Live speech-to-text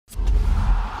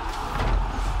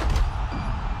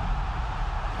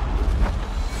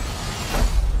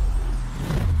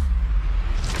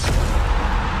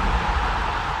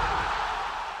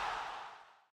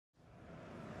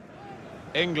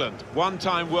England,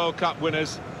 one-time World Cup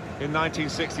winners in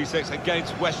 1966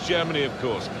 against West Germany, of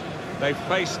course. They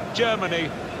face Germany,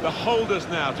 the holders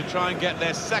now, to try and get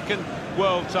their second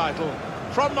world title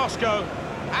from Moscow,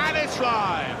 and it's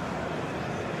live.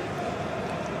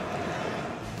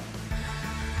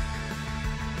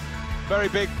 Very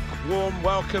big, warm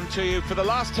welcome to you for the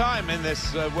last time in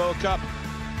this World Cup.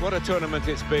 What a tournament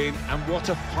it's been, and what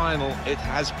a final it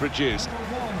has produced.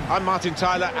 I'm Martin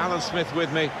Tyler, Alan Smith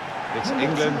with me. It's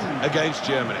England against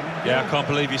Germany. Yeah, I can't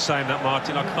believe you're saying that,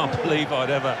 Martin. I can't believe I'd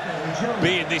ever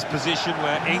be in this position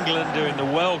where England are in the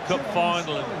World Cup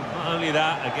final, and not only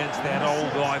that, against their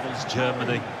old rivals,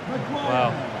 Germany.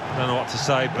 Well, I don't know what to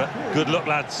say, but good luck,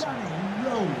 lads.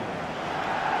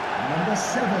 Number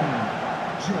 7,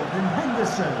 Jordan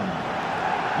Henderson.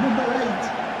 Number 8,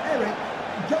 Eric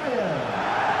Dyer.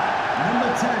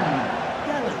 Number 10,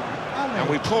 Dele Alli. And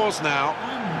we pause now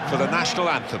for the national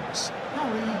anthems.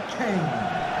 Harry Kane.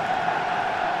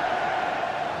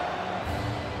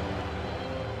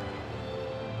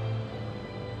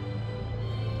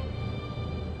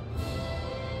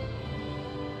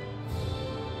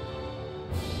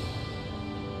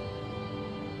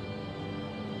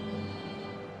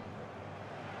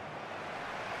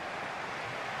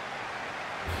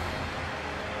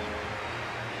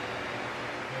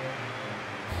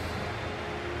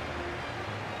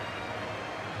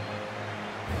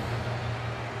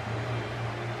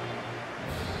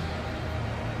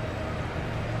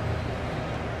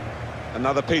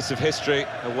 Another piece of history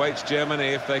awaits Germany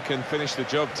if they can finish the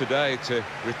job today to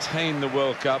retain the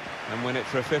World Cup and win it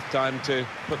for a fifth time, to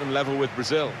put them level with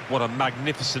Brazil. What a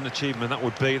magnificent achievement that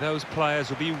would be. Those players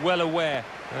will be well aware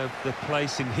of the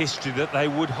place in history that they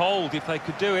would hold if they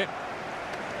could do it.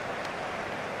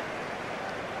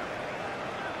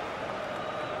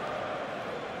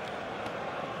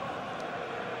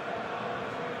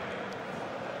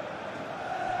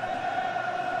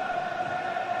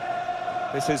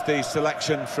 This is the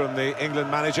selection from the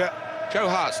England manager. Joe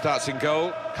Hart starts in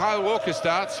goal. Kyle Walker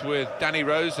starts with Danny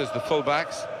Rose as the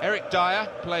fullbacks. Eric Dyer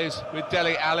plays with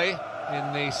Dele Alli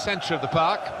in the centre of the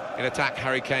park. In attack,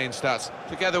 Harry Kane starts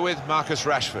together with Marcus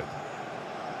Rashford.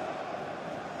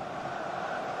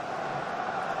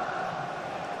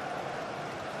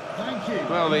 Thank you.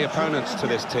 Well, the opponents to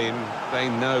this team, they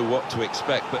know what to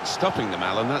expect, but stopping them,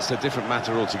 Alan, that's a different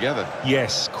matter altogether.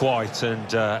 Yes, quite,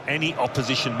 and any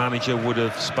opposition manager would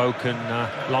have spoken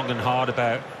long and hard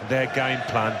about their game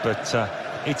plan, but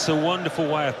it's a wonderful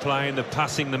way of playing, the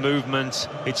passing, the movement.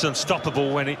 It's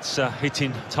unstoppable when it's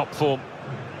hitting top form.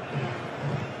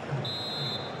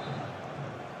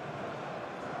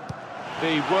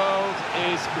 The world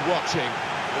is watching.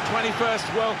 The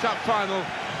 21st World Cup final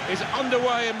is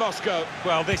underway in Moscow.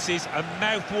 Well, this is a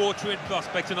mouth-watering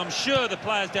prospect, and I'm sure the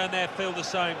players down there feel the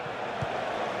same.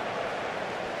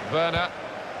 Werner.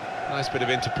 Nice bit of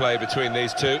interplay between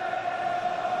these two.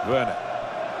 Werner.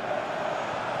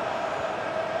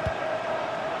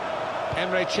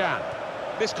 Emre Can.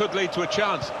 This could lead to a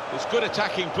chance. It's good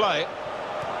attacking play.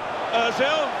 Ozil.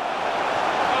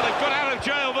 Oh, they've got out of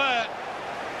jail there.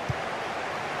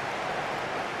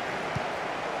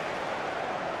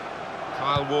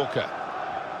 Kyle Walker.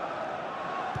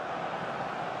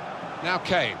 Now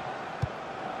Kane.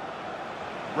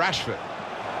 Rashford.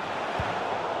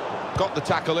 Got the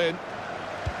tackle in.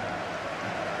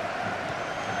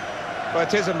 Well,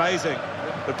 it is amazing.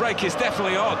 The break is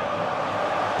definitely on.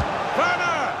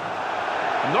 Werner!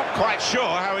 I'm not quite sure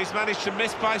how he's managed to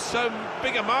miss by so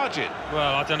big a margin.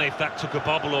 Well, I don't know if that took a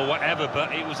bobble or whatever,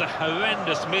 but it was a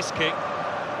horrendous miss kick.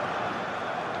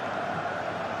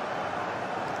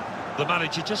 The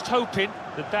manager just hoping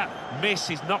that that miss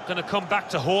is not going to come back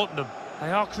to haunt them.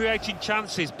 They are creating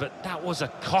chances, but that was a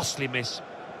costly miss.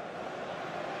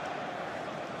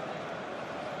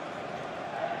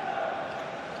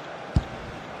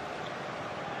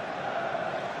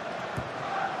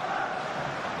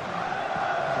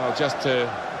 Well, just to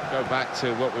go back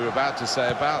to what we were about to say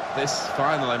about this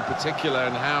final in particular,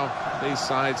 and how these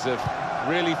sides have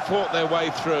really fought their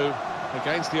way through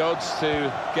against the odds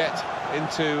to get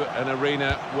into an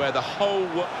arena where the whole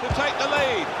to take the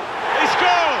lead. He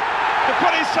scored to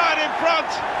put his side in front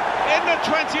in the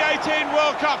 2018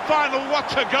 World Cup final.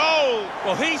 What a goal!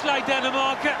 Well, he's laid down a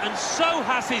marker, and so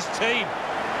has his team.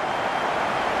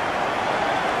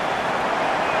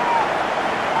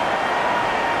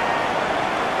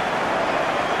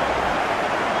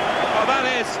 Oh, that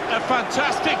is a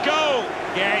fantastic goal.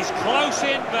 Yeah, he's close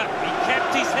in, but he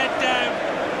kept his head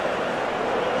down.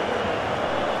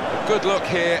 Good look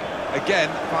here, again,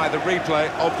 by the replay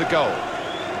of the goal.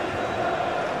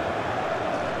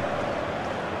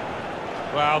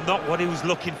 Well, not what he was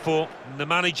looking for. The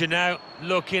manager now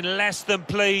looking less than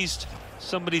pleased.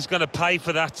 Somebody's going to pay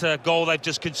for that goal they've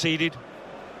just conceded.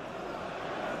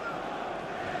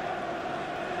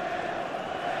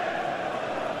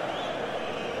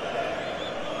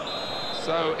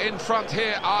 So in front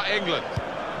here are England.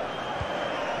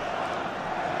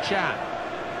 Chan.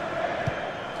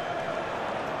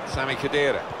 Sami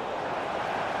Khedira.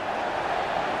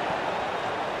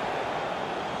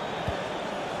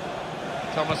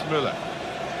 Thomas Müller.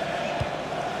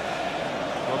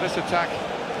 Well, this attack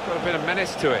has got a bit of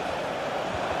menace to it.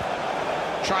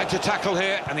 Tried to tackle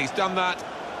here, and he's done that.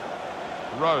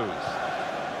 Rose.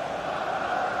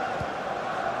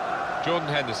 Jordan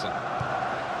Henderson.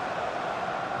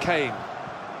 Kane.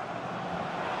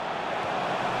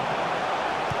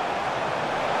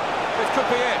 This could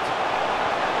be it.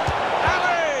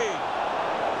 Ali!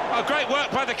 Oh, great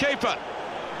work by the keeper.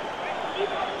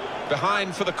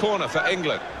 Behind for the corner for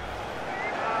England.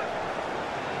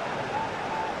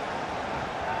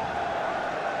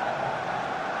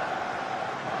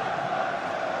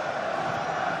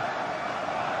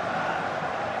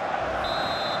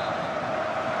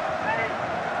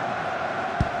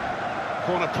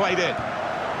 Corner played in.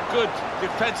 Good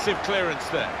defensive clearance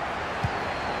there.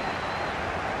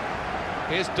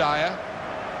 Here's Dyer.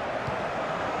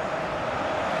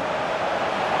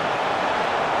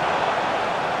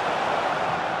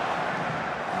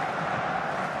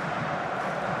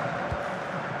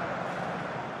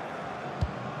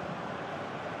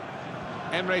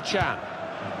 Emre Can.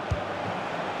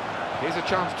 Here's a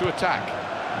chance to attack.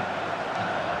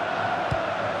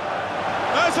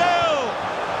 Ozil!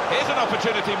 Here's an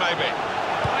opportunity, maybe.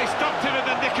 They stopped him in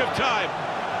the nick of time.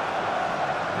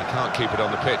 He can't keep it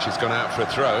on the pitch. He's gone out for a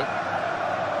throw.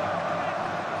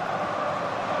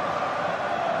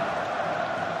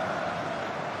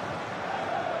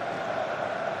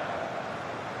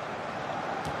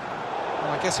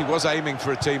 Well, I guess he was aiming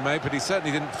for a teammate, but he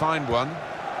certainly didn't find one.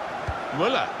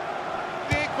 Müller.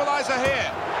 The equaliser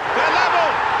here. They're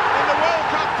level in the World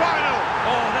Cup final.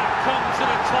 Oh, that comes at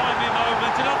a timely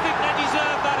moment, and I think they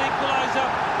deserve that equaliser.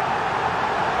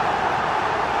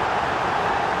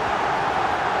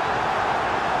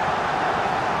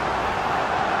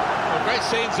 Well, great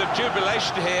scenes of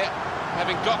jubilation here.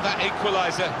 Having got that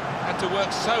equaliser, had to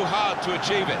work so hard to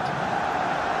achieve it.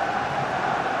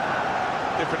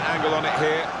 Different angle on it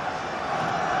here.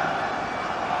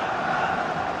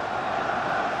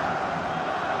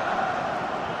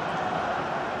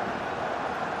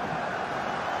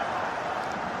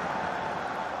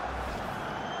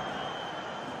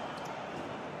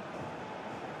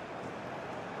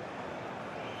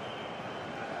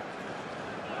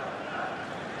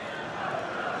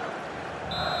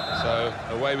 So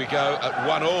away we go at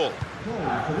 1-1. Goal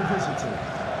for the visitor.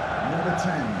 Number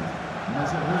 10,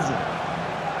 Ozil.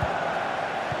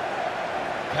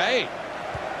 Hey!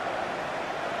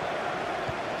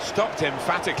 Stopped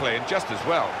emphatically and just as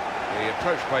well. The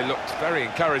approach play looked very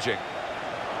encouraging.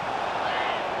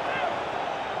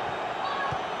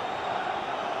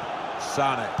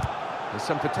 Sane. There's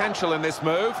some potential in this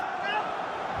move.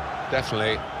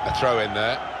 Definitely a throw in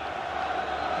there.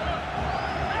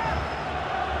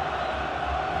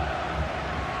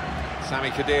 Sami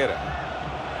Khedira.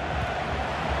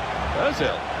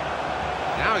 Ozil.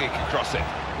 Now he can cross it.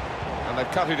 And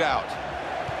they've cut it out.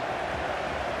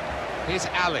 Here's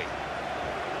Ali.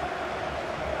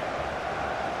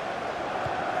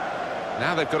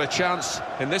 Now they've got a chance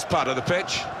in this part of the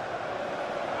pitch.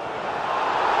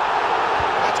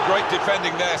 That's great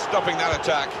defending there, stopping that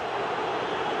attack.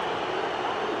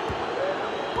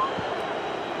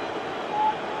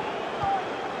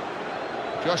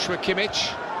 Joshua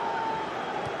Kimmich.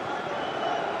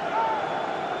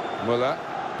 Müller.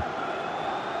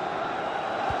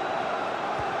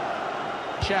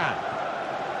 Can.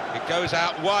 It goes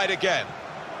out wide again.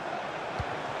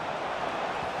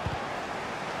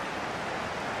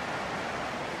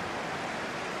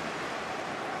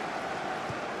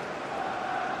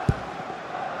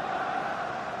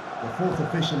 The fourth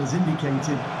official has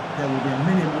indicated there will be a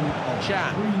minimum of 3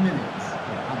 minutes of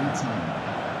added time.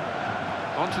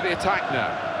 On to the attack now.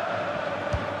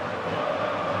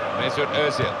 Mesut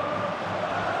Ozil.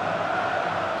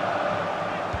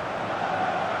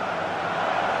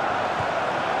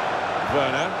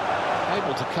 Werner,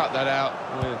 able to cut that out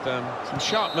with some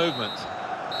sharp movement.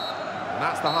 And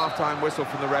that's the half-time whistle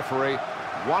from the referee.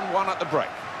 1-1 at the break.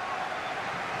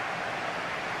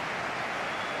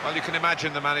 Well, you can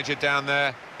imagine the manager down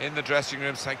there in the dressing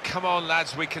room saying, come on,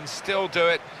 lads, we can still do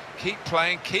it. Keep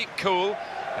playing, keep cool.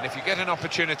 And if you get an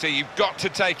opportunity, you've got to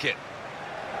take it.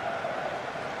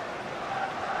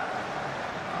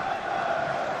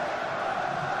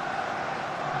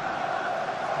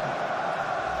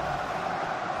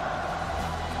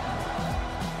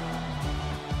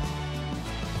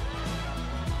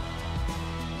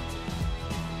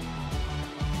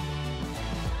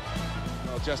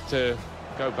 just to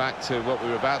go back to what we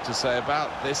were about to say about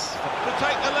this, to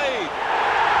take the lead.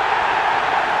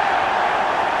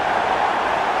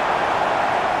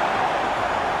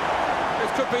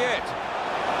 This could be it.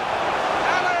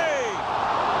 Ali!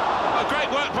 Oh,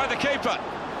 great work by the keeper.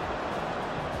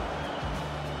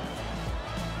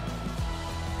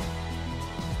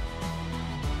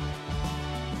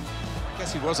 I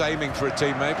guess he was aiming for a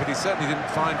teammate, but he certainly didn't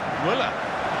find Muller.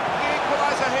 The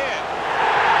equaliser here.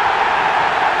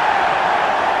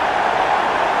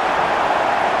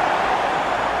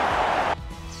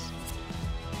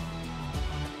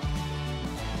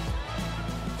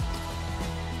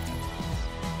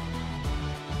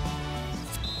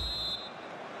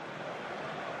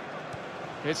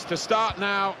 It's the start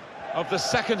now of the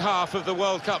second half of the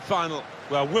World Cup final.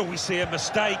 Well, will we see a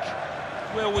mistake?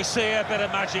 Will we see a bit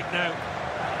of magic now?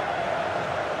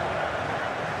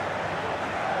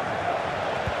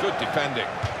 Good defending.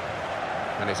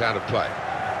 And it's out of play.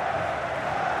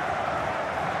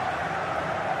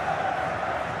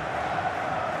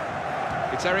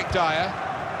 It's Eric Dyer.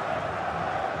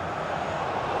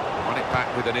 On it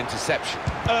back with an interception.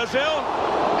 Ozil,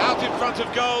 out in front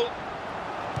of goal.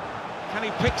 Can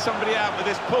he pick somebody out with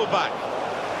this pullback?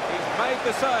 He's made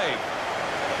the save.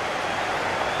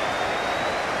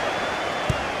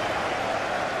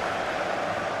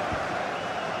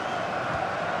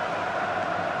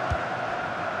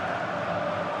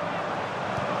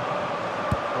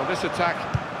 Well, this attack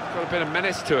has got a bit of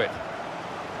menace to it.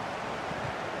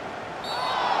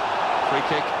 Free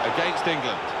kick against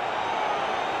England.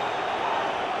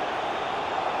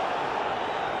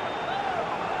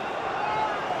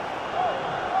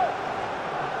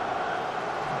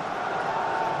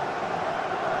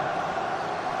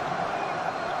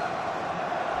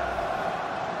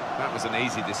 That was an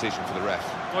easy decision for the ref.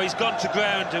 Well, he's gone to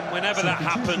ground, and whenever that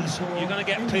happens, you're going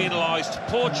to get penalised.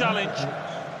 Poor challenge.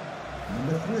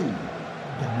 Number 3,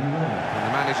 And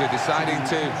the manager deciding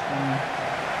to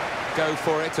go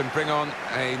for it and bring on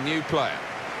a new player.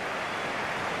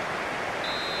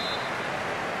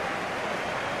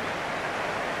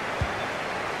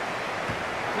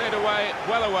 Cleared away,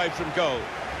 well away from goal.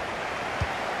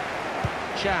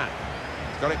 Chan.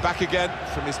 He's got it back again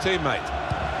from his teammate.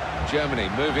 Germany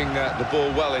moving the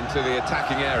ball well into the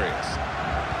attacking areas.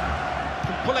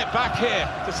 Can pull it back here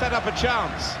to set up a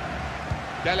chance.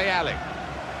 Dele Alli.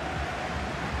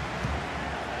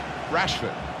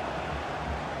 Rashford.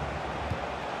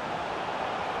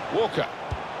 Walker.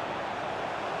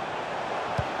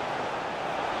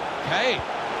 Kane.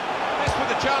 This with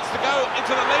a chance to go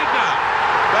into the lead now.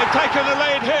 They've taken the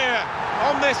lead here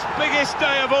on this biggest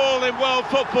day of all in world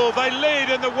football. They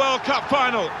lead in the World Cup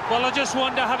final. Well, I just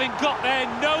wonder, having got their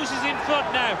noses in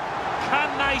front now, can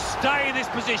they stay in this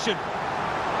position?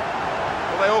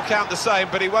 Well, they all count the same,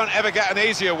 but he won't ever get an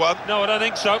easier one. No, I don't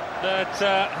think so. But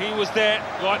he was there,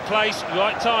 right place,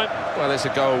 right time. Well, it's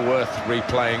a goal worth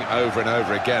replaying over and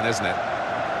over again, isn't it?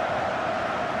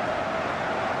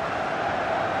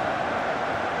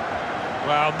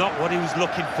 Well, not what he was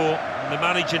looking for. The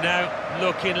manager now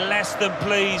looking less than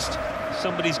pleased.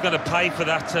 Somebody's going to pay for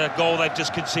that goal they've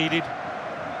just conceded.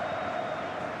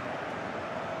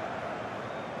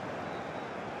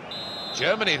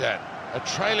 Germany then, are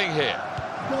trailing here.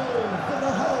 goal for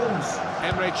the hosts.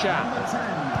 Emre Can. Number 10,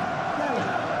 Dele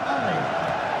Alli.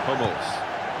 Hummels.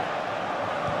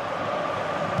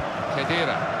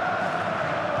 Kedira.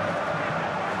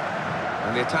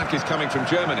 And the attack is coming from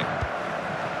Germany.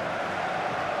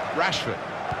 Rashford.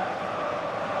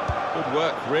 Good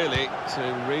work, really,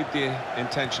 to read the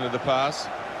intention of the pass.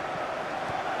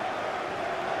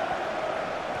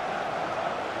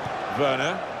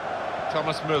 Werner.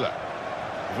 Thomas Müller.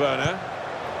 Werner.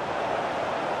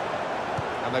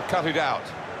 And they've cut it out.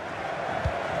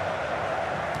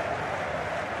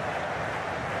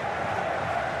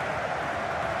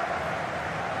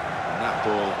 And that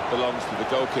ball belongs to the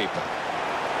goalkeeper.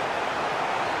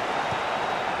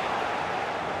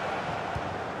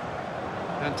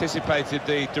 Anticipated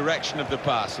the direction of the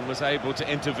pass and was able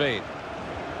to intervene.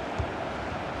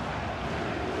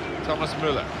 Thomas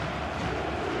Müller.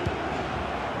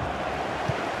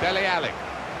 Dele Alli.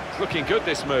 It's looking good,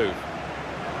 this move.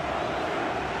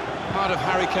 Part of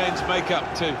Harry Kane's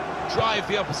make-up to drive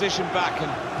the opposition back, and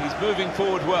he's moving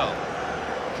forward well.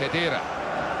 Kedira.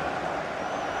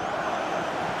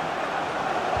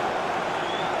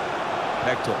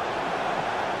 Hector.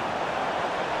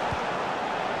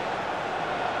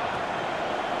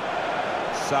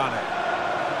 Sane.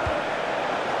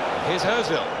 Here's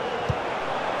Ozil.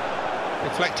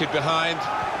 Deflected behind.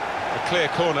 A clear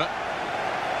corner.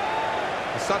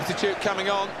 A substitute coming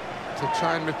on to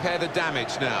try and repair the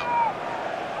damage now.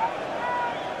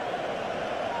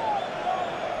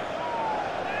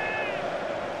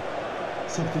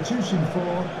 Substitution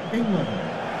for England.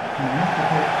 Coming off the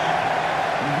pitch,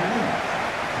 number 8,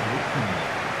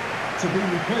 to be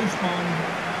replaced by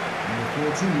number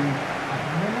 14,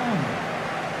 Milano.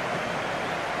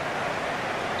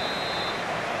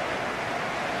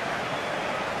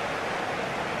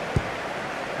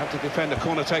 Have to defend a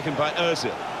corner taken by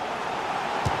Ozil.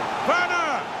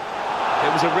 Werner!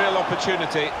 It was a real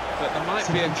opportunity, but there might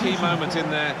be a key moment in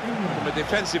there from a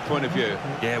defensive point of view.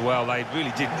 Yeah, well, they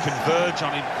really did converge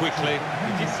on him quickly.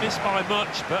 He didn't miss by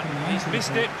much, but he's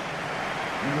missed it.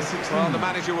 Well, the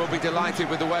manager will be delighted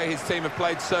with the way his team have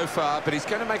played so far, but he's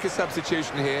going to make a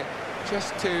substitution here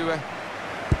just to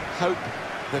hope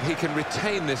that he can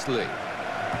retain this lead.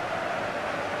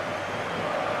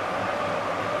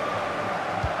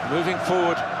 Moving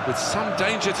forward with some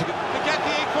danger to get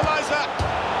the equaliser.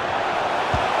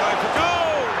 Going for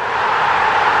goal!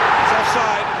 It's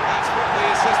offside, that's what the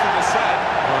assistant has said.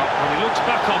 Well, when he looks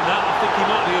back on that, I think he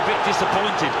might be a bit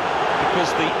disappointed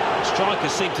because the striker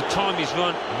seemed to time his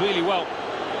run really well.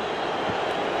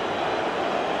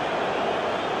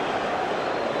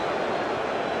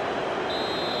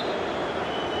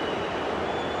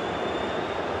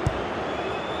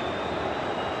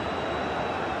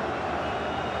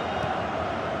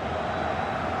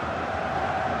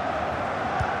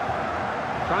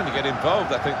 Trying to get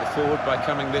involved, I think, the forward by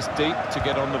coming this deep to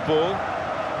get on the ball.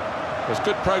 There's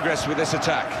good progress with this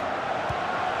attack.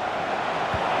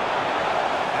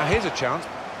 Now here's a chance.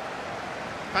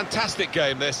 Fantastic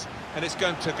game this, and it's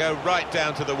going to go right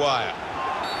down to the wire.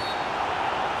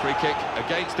 Free kick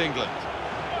against England.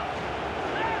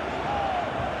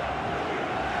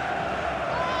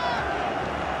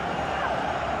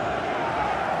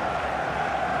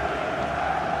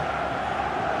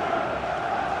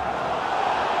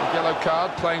 Yellow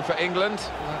card playing for England.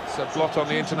 That's a blot on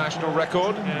the international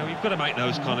record. Yeah, we've got to make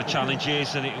those kind of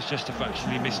challenges, and it was just a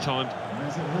fractionally mistimed.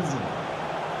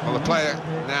 Well, the player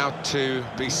now to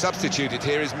be substituted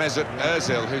here is Mesut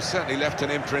Ozil, who certainly left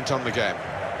an imprint on the game.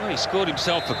 Well, he scored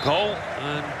himself a goal,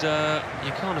 and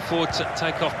you can't afford to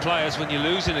take off players when you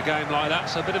lose in a game like that,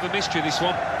 so a bit of a mystery, this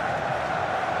one.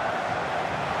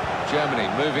 Germany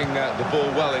moving the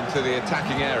ball well into the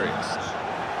attacking areas.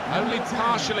 Only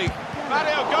partially.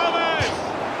 Mario Gomez!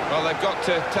 Well, they've got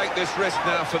to take this risk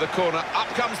now for the corner.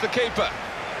 Up comes the keeper.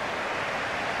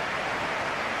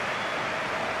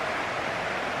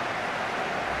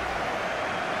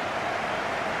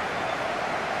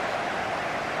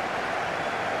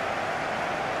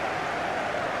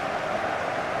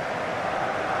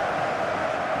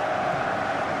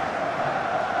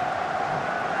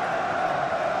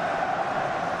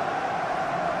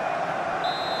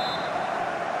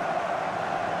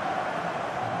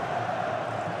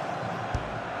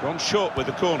 Gone short with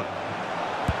the corner.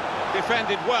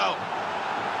 Defended well.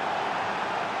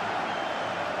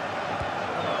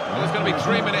 Well, there's going to be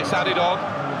 3 minutes added on.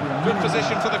 Good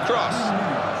position for the cross.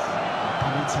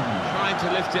 Trying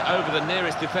to lift it over the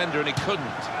nearest defender, and he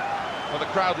couldn't. Well, the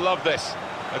crowd love this.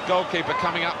 A goalkeeper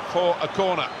coming up for a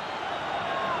corner.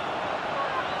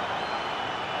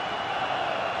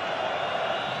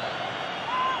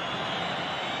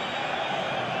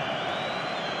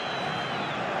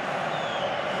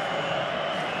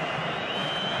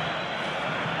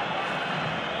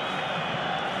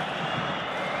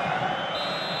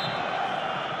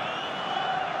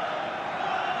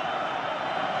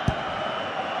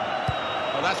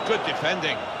 Well, that's good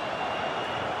defending.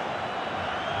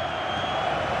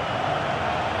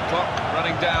 Clock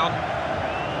running down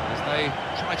as they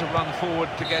try to run forward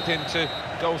to get into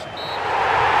goals.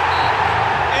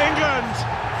 England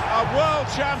are world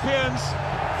champions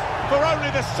for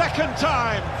only the second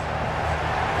time.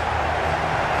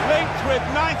 Linked with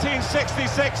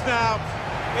 1966 now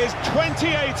is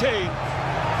 2018.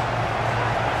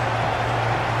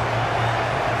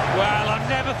 Well, I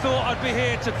never thought I'd be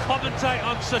here to commentate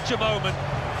on such a moment.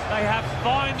 They have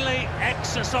finally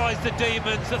exercised the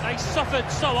demons that they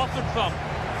suffered so often from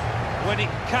when it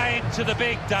came to the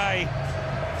big day.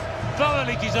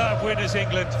 Thoroughly deserved winners,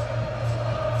 England.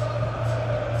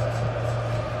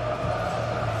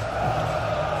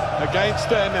 Against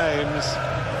their names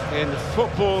in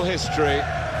football history,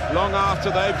 long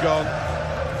after they've gone,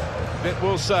 it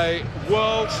will say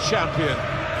world's champion.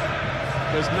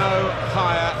 There's no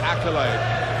higher accolade.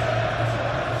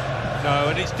 No,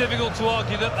 and it's difficult to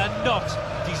argue that they're not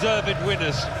deserved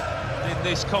winners in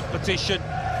this competition.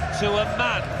 To a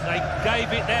man, they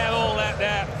gave it their all out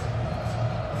there.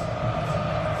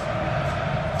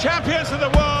 Champions of the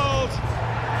world,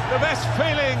 the best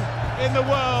feeling in the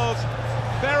world.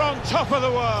 They're on top of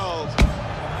the world.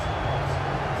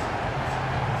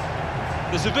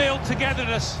 There's a real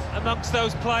togetherness amongst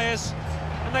those players,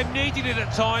 and they've needed it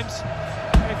at times.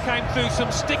 They came through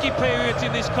some sticky periods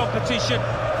in this competition,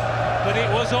 but it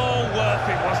was all worth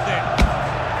it, wasn't it?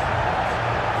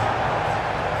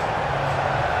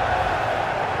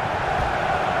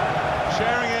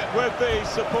 Sharing it with the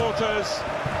supporters,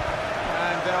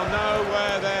 and they'll know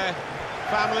where their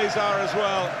families are as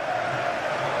well.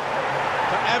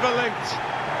 Forever linked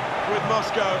with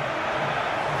Moscow,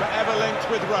 forever linked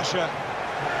with Russia,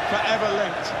 forever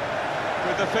linked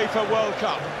with the FIFA World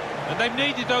Cup. And they've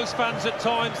needed those fans at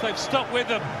times, they've stuck with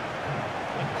them.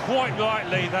 And quite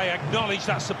rightly, they acknowledge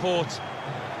that support.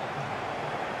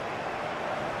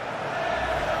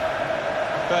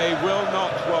 They will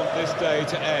not want this day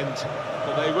to end,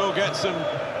 but they will get some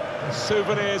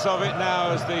souvenirs of it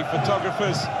now as the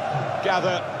photographers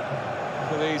gather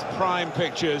for these prime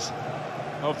pictures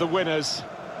of the winners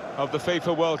of the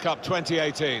FIFA World Cup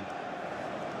 2018.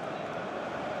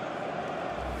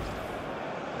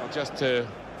 Well, just to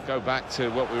go back to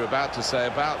what we were about to say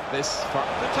about this,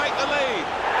 to take the lead.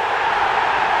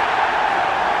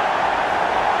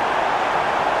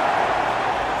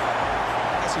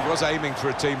 He was aiming for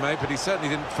a teammate, but he certainly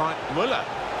didn't find Muller.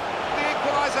 The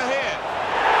equaliser here.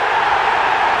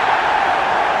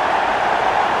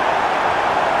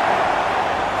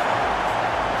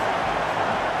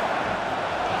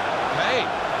 Hey,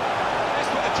 this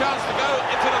with a chance to go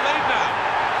into the lead now.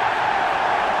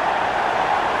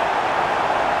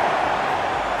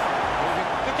 Moving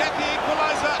to get the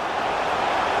equaliser.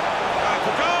 Going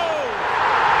for goal.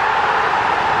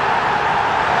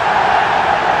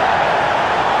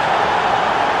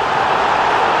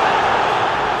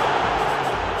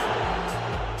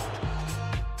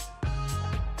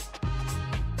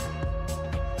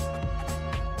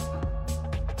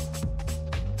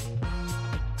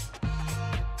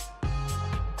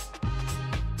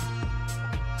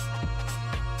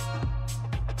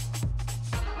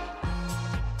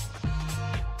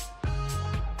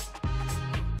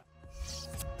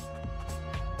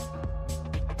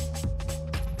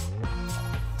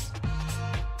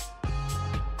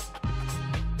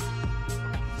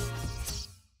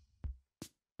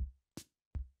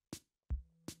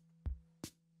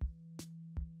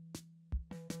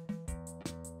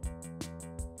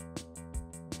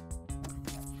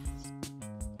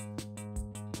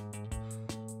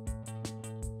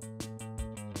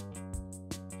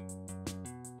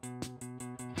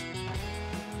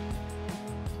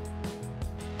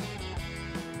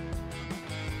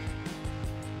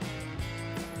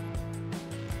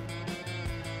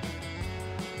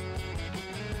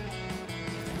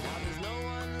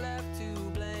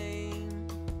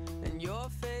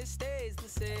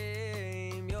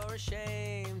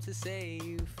 To say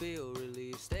you feel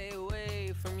relief, stay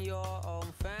away from your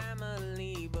own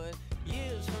family, but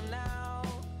years from now,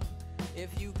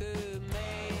 if you could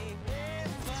make it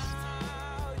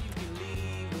vow, you can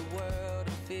leave the world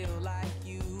and feel like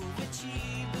you've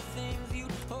achieved the things you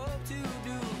hope to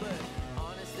do. But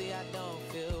honestly, I don't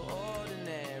feel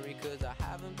ordinary, cause I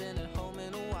haven't been at home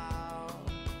in a while.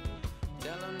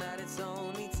 Tell them that it's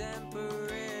only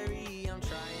temporary, I'm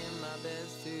trying my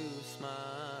best to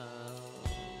smile,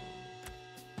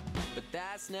 but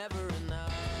that's never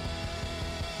enough.